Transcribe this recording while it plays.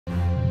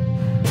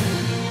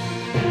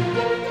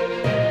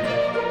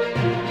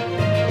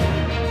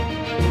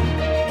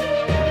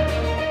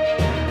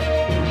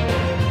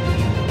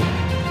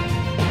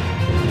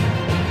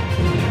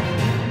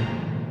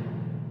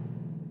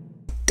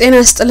ጤና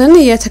ይስጥልን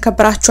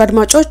የተከበራችሁ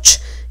አድማጮች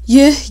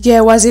ይህ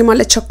የዋዜማ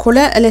ለቸኮለ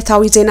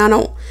ዕለታዊ ዜና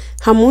ነው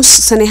ሐሙስ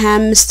ሰኔ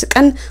 25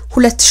 ቀን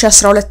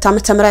 2012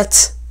 ዓ.ም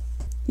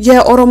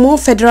የኦሮሞ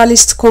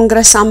ፌደራሊስት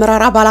ኮንግረስ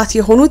አመራር አባላት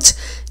የሆኑት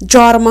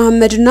ጃዋር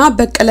መሐመድና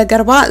በቀለ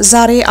ገርባ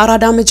ዛሬ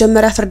አራዳ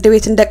መጀመሪያ ፍርድ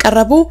ቤት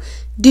እንደቀረቡ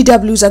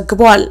ዲደብሊው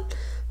ዘግቧል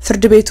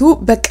ፍርድ ቤቱ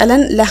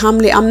በቀለን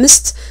ለሐምሌ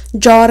 5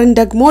 ጃዋርን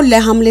ደግሞ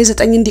ለሐምሌ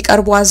 9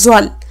 እንዲቀርቡ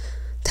አዟል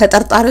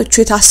ተጠርጣሪዎቹ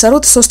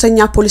የታሰሩት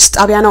ሶስተኛ ፖሊስ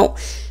ጣቢያ ነው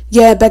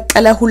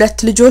የበቀለ ሁለት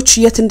ልጆች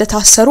የት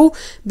እንደታሰሩ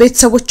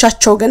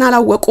ቤተሰቦቻቸው ገና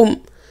አላወቁም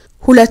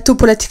ሁለቱ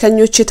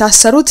ፖለቲከኞች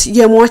የታሰሩት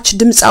የሟች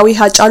ድምጻዊ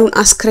ሀጫሉን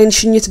አስክሬን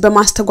ሽኝት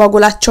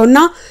በማስተጓጎላቸውና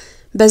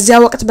በዚያ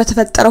ወቅት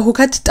በተፈጠረው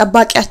ሁከት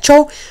ጠባቂያቸው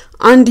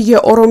አንድ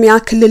የኦሮሚያ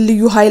ክልል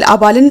ልዩ ኃይል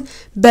አባልን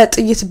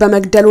በጥይት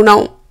በመግደሉ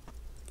ነው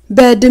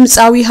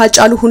በድምጻዊ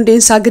ሀጫሉ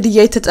ሁንዴንሳ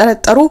ግድያ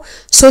የተጠረጠሩ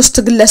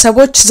 3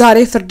 ግለሰቦች ዛሬ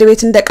ፍርድ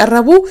ቤት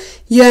እንደቀረቡ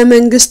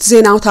የመንግስት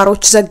ዜና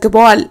አውታሮች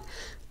ዘግበዋል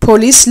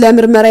ፖሊስ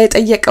ለምርመራ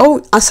የጠየቀው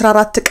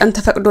 14 ቀን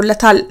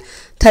ተፈቅዶለታል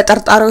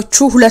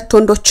ተጠርጣሪዎቹ ሁለት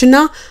ወንዶችና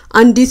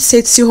አንዲት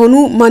ሴት ሲሆኑ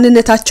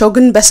ማንነታቸው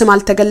ግን በስም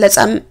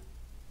አልተገለጸም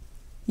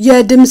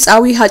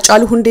የድምጻዊ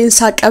ሀጫሉ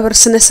ሁንዴንሳ ቀብር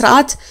ስነ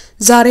ስርዓት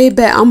ዛሬ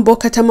በአምቦ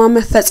ከተማ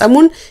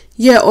መፈጸሙን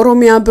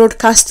የኦሮሚያ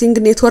ብሮድካስቲንግ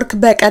ኔትወርክ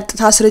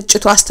በቀጥታ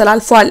ስርጭቱ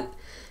አስተላልፏል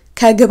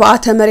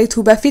ከግብአተ መሬቱ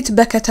በፊት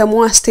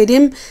በከተማዋ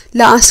ስቴዲየም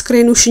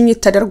ለአስክሬኑ ሽኝት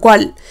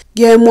ተደርጓል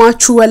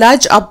የሟቹ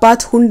ወላጅ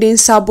አባት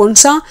ሁንዴንሳ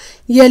ቦንሳ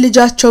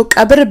የልጃቸው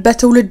ቀብር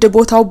በትውልድ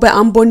ቦታው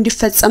በአምቦ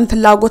እንዲፈጸም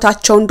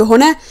ፍላጎታቸው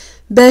እንደሆነ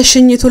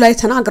በሽኝቱ ላይ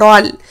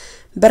ተናግረዋል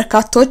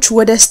በርካቶች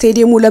ወደ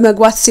ስቴዲየሙ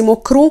ለመግባት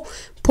ሲሞክሩ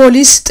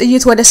ፖሊስ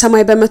ጥይት ወደ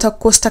ሰማይ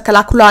በመተኮስ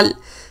ተከላክሏል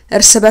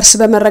እርስ በርስ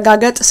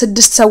በመረጋገጥ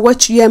 6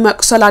 ሰዎች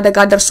የመቁሰል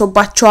አደጋ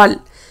ደርሶባቸዋል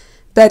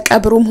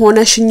በቀብሩም ሆነ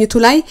ሽኝቱ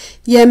ላይ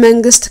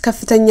የመንግስት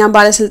ከፍተኛ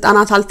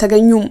ባለስልጣናት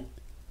አልተገኙም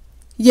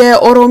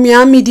የኦሮሚያ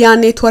ሚዲያ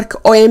ኔትወርክ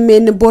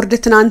OMN ቦርድ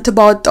ትናንት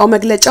ባወጣው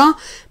መግለጫ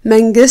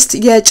መንግስት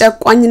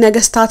የጨቋኝ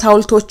ነገስታት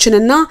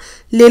ሐውልቶችንና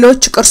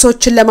ሌሎች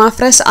ቅርሶችን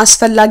ለማፍረስ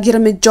አስፈላጊ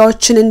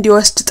እርምጃዎችን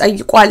እንዲወስድ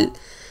ጠይቋል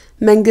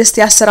መንግስት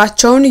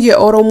ያሰራቸውን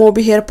የኦሮሞ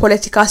ብሔር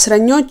ፖለቲካ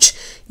እስረኞች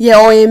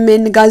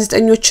የOMN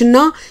ጋዜጠኞችና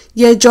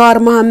የጃዋር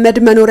መሐመድ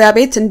መኖሪያ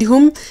ቤት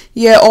እንዲሁም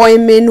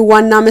የOMN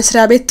ዋና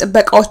መስሪያ ቤት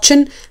ጥበቃዎችን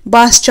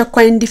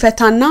በአስቸኳይ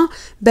እንዲፈታና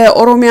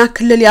በኦሮሚያ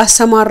ክልል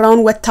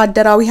ያሰማራውን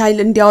ወታደራዊ ኃይል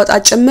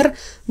እንዲያወጣ ጭምር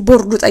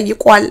ቦርዱ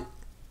ጠይቋል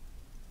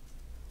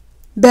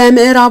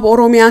በምዕራብ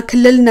ኦሮሚያ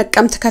ክልል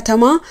ነቀምት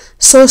ከተማ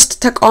 3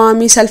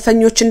 ተቃዋሚ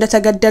ሰልፈኞች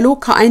እንደተገደሉ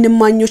ከአይን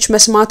እማኞች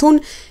መስማቱን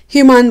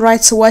Human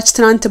Rights Watch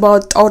ትናንት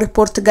ባወጣው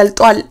ሪፖርት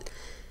ገልጧል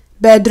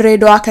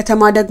በድሬዳዋ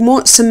ከተማ ደግሞ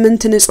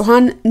 8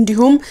 ንጹሃን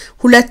እንዲሁም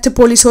 2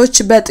 ፖሊሶች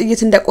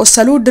በጥይት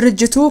እንደቆሰሉ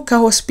ድርጅቱ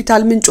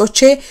ከሆስፒታል ምንጮቼ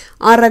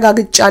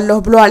አረጋግጫለሁ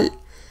ብሏል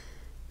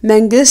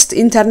መንግስት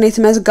ኢንተርኔት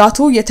መዝጋቱ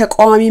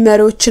የተቃዋሚ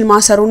መሪዎችን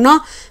ማሰሩና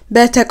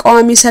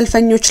በተቃዋሚ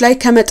ሰልፈኞች ላይ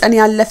ከመጠን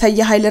ያለፈ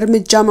የኃይል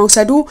እርምጃ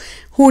መውሰዱ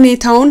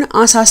ሁኔታውን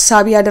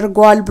አሳሳቢ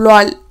ያደርገዋል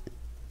ብሏል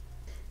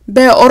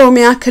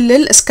በኦሮሚያ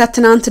ክልል እስከ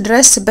ትናንት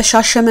ድረስ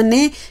በሻሸመኔ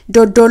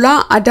ዶዶላ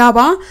አዳባ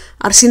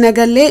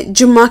አርሲነገሌ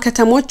ጅማ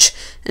ከተሞች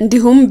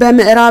እንዲሁም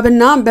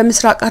በምዕራብና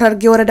በምስራቅ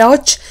ሐረርጌ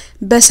ወረዳዎች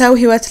በሰው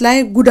ህይወት ላይ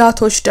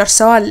ጉዳቶች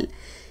ደርሰዋል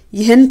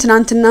ይህን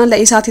ትናንትና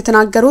ለኢሳት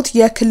የተናገሩት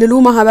የክልሉ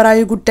ማህበራዊ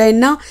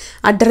ጉዳይና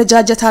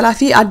አደረጃጀት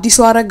ኃላፊ አዲሱ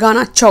አረጋ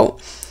ናቸው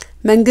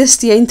መንግስት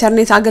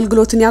የኢንተርኔት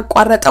አገልግሎትን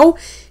ያቋረጠው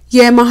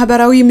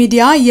የማህበራዊ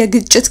ሚዲያ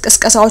የግጭት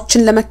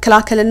ቅስቀሳዎችን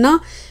ለመከላከልና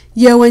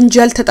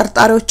የወንጀል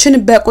ተጠርጣሪዎችን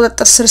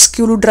በቁጥጥር ስር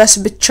እስኪውሉ ድረስ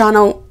ብቻ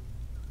ነው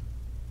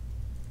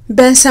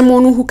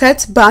በሰሞኑ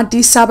ሁከት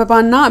በአዲስ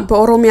አበባና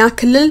በኦሮሚያ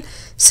ክልል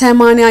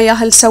 80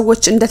 ያህል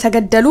ሰዎች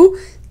እንደተገደሉ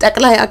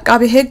ጠቅላይ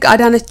አቃቤ ህግ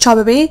አዳነች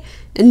አበቤ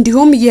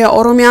እንዲሁም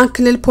የኦሮሚያ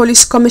ክልል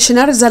ፖሊስ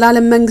ኮሚሽነር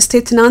ዘላለም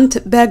መንግስቴ ትናንት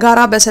በጋራ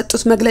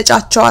በሰጡት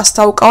መግለጫቸው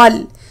አስታውቀዋል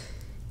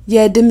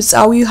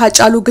የድምጻዊ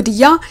ሀጫሉ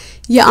ግድያ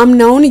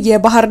የአምናውን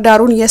የባህር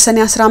ዳሩን የሰኔ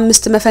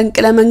 15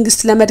 መፈንቅለ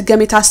መንግስት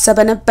ለመድገም የታሰበ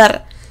ነበር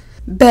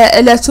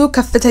በእለቱ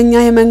ከፍተኛ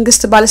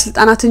የመንግስት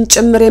ባለስልጣናትን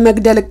ጭምር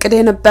የመግደል እቅድ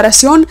የነበረ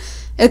ሲሆን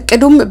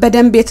እቅዱም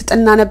በደንብ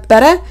የተጠና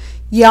ነበር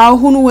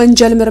ያሁኑ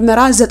ወንጀል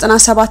ምርመራ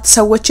 97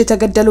 ሰዎች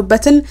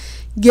የተገደሉበትን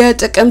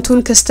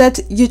የጥቅምቱን ክስተት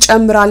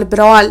ይጨምራል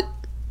ብለዋል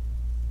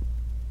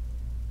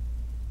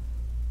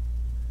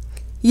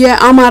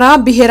የአማራ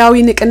ብሔራዊ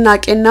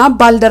ንቅናቄና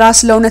ባልደራስ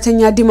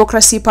ለእውነተኛ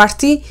ዴሞክራሲ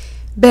ፓርቲ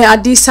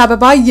በአዲስ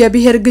አበባ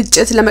የብሔር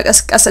ግጭት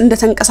ለመቀስቀስ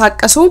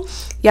እንደተንቀሳቀሱ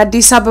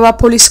የአዲስ አበባ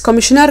ፖሊስ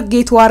ኮሚሽነር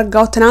ጌቱ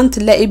አርጋው ትናንት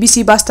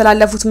ለኤቢሲ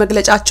ባስተላለፉት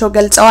መግለጫቸው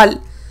ገልጸዋል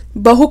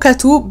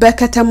በሁከቱ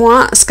በከተማዋ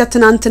እስከ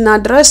ትናንትና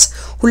ድረስ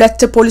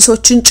 2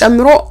 ፖሊሶችን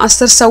ጨምሮ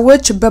 10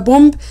 ሰዎች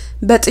በቦምብ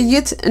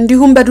በጥይት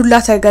እንዲሁም በዱላ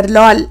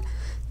ተገድለዋል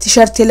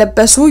ቲሸርት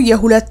የለበሱ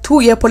የሁለቱ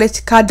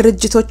የፖለቲካ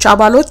ድርጅቶች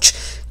አባሎች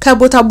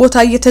ከቦታ ቦታ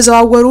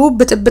እየተዘዋወሩ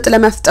ብጥብጥ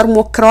ለመፍጠር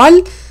ሞክረዋል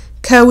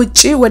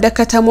ከውጪ ወደ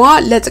ከተማዋ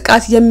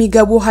ለጥቃት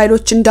የሚገቡ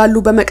ኃይሎች እንዳሉ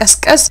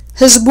በመቀስቀስ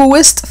ህዝቡ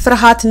ውስጥ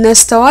ፍርሃት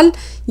ነስተዋል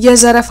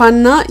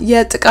የዘረፋና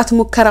የጥቃት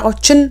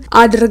ሙከራዎችን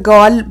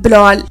አድርገዋል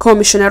ብለዋል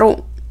ኮሚሽነሩ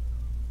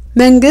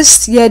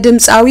መንግስት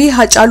የድምጻዊ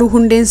ሀጫሉ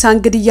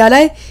ሁንዴንሳን ግድያ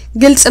ላይ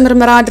ግልጽ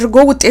ምርመራ አድርጎ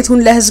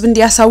ውጤቱን ለህዝብ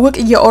እንዲያሳውቅ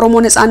የኦሮሞ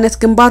ነጻነት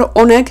ግንባር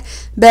ኦነግ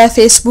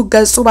በፌስቡክ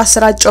ገጹ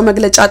ባሰራጨው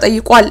መግለጫ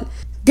ጠይቋል።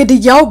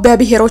 ግድያው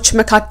በብሔሮች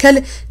መካከል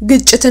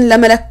ግጭትን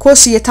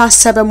ለመለኮስ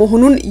የታሰበ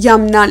መሆኑን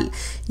ያምናል።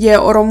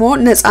 የኦሮሞ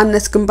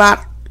ነጻነት ግንባር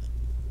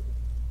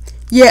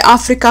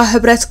የአፍሪካ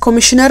ህብረት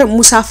ኮሚሽነር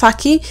ሙሳ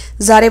ፋኪ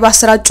ዛሬ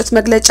ባሰራጩት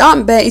መግለጫ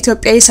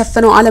በኢትዮጵያ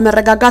የሰፈነው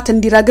አለመረጋጋት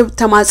እንዲረግብ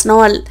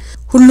ተማጽነዋል።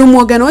 ሁሉም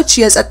ወገኖች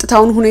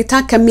የጸጥታውን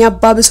ሁኔታ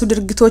ከሚያባብሱ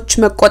ድርጊቶች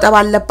መቆጠብ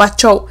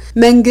አለባቸው።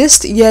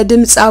 መንግስት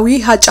የድምጻዊ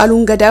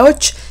ሀጫሉን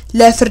ገዳዮች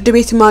ለፍርድ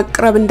ቤት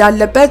ማቅረብ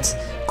እንዳለበት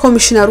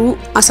ኮሚሽነሩ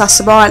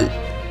አሳስበዋል።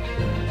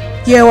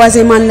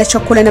 የዋዜማን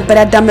ለቸኮለ ነበር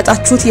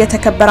ያዳመጣችሁት።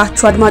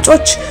 የተከበራችሁ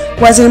አድማጮች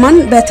ዋዜማን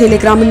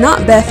በቴሌግራም እና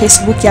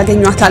በፌስቡክ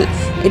ያገኙታል።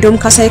 ኤዶም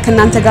ካሳይ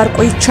ከናንተ ጋር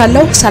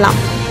ቆይቻለሁ። ሰላም